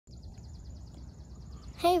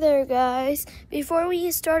Hey there guys, before we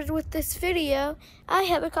get started with this video, I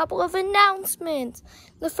have a couple of announcements.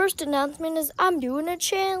 The first announcement is I'm doing a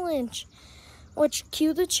challenge, which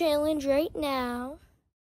cue the challenge right now.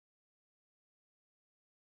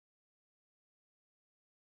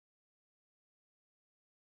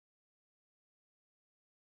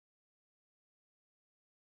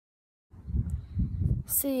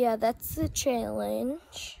 So yeah, that's the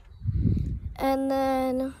challenge. And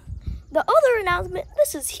then the other announcement,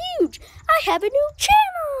 this is huge, I have a new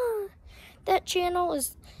channel. That channel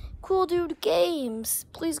is Cool Dude Games.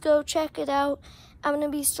 Please go check it out. I'm going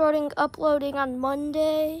to be starting uploading on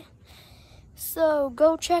Monday. So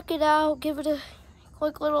go check it out. Give it a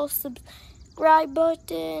quick little subscribe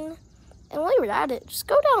button. And while you're at it, just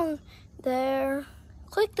go down there.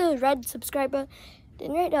 Click the red subscribe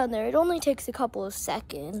button right down there. It only takes a couple of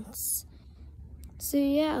seconds. So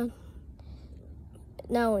yeah.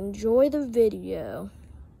 Now enjoy the video.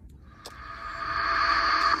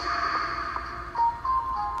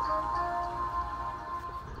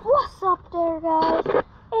 What's up there guys?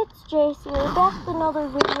 It's Jace here, back with another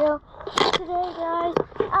video. Today guys,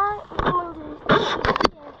 I'm going to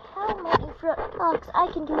see how many front talks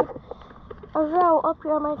I can do a row up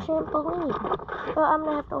here on my trampoline. But I'm going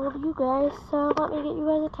to have to hold you guys, so let me get you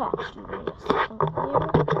guys attached to this.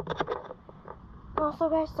 Also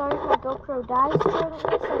guys, sorry if my GoPro dies during this. I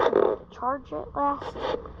forgot to charge it last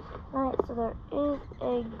night, so there is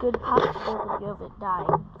a good possibility of it dying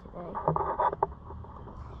today.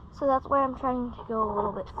 So that's why I'm trying to go a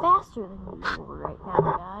little bit faster than usual right now,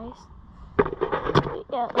 guys. But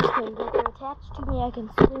yeah, okay, they're attached to me. I can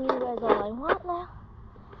swing you guys all I want now.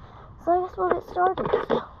 So I guess we'll get started.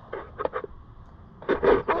 So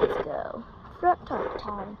let's go. Front talk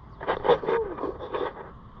time.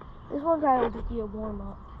 This one guy will just be a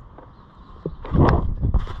warm-up.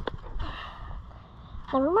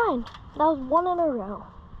 Never mind. That was one in a row.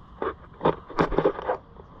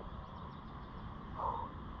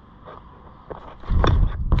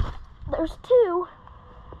 There's two.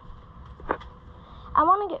 I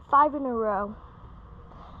want to get 5 in a row.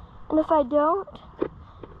 And if I don't,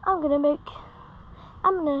 I'm gonna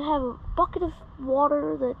have a bucket of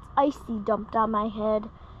water that's icy dumped on my head.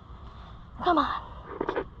 Come on.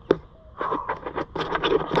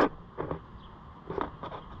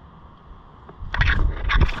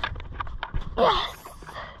 Yes!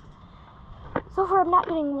 So far I'm not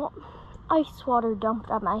getting ice water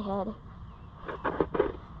dumped on my head.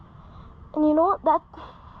 And you know what?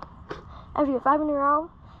 After you get 5 in a row,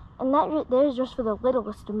 and that right there is just for the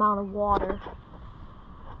littlest amount of water.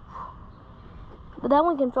 But that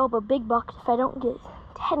one can fill up a big bucket if I don't get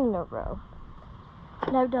 10 in a row.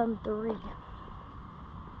 And I've done 3.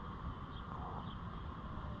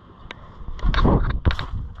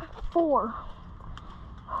 Four.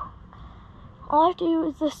 All I have to do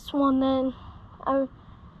is this one, then I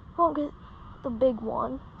won't get the big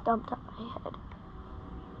one dumped on my head.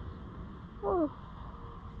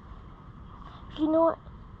 You know what?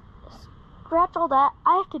 Scratch all that.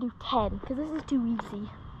 I have to do 10 because this is too easy.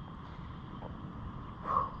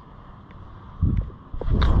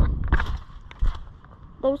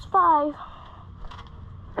 There's 5.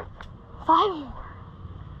 5 more.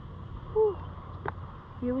 Whew.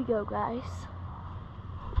 Here we go, guys.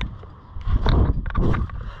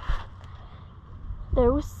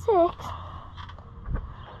 There was 6.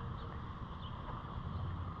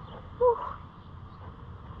 Whew.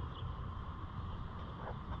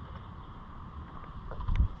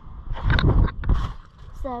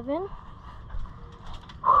 7.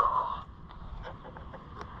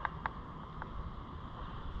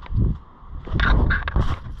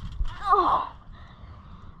 Oh.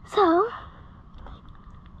 So,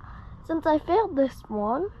 since I failed this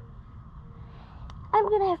one, I'm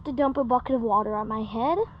gonna have to dump a bucket of water on my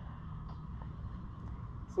head.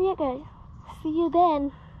 So yeah guys, see you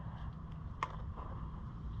then.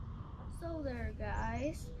 So there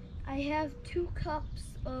guys, I have 2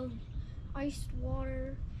 cups of iced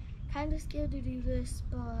water. Kinda scared to do this,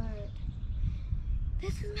 but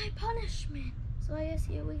this is my punishment. So I guess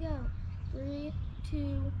here we go. 3,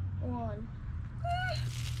 2, 1.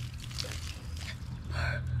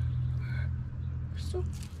 That's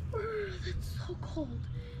so cold.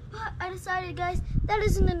 But I decided, guys, that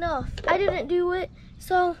isn't enough. I didn't do it,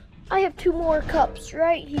 so I have 2 more cups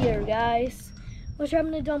right here, guys. Which I'm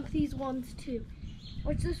gonna dump these ones too.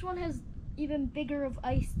 Which this one has even bigger of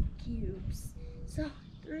ice cubes. So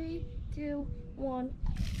 3, 2, 1.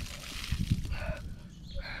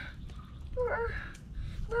 Oh my god.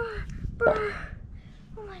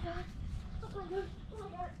 Oh my god. Oh my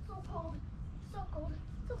god. It's so cold. So cold.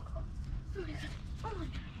 So cold. Oh my god. Oh my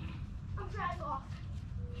god.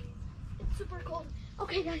 super cold.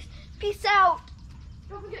 Okay, guys, peace out.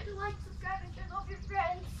 Don't forget to like, subscribe, and share with all your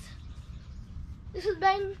friends. This has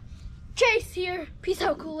been Chase here. Peace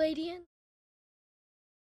out, Cool Lady.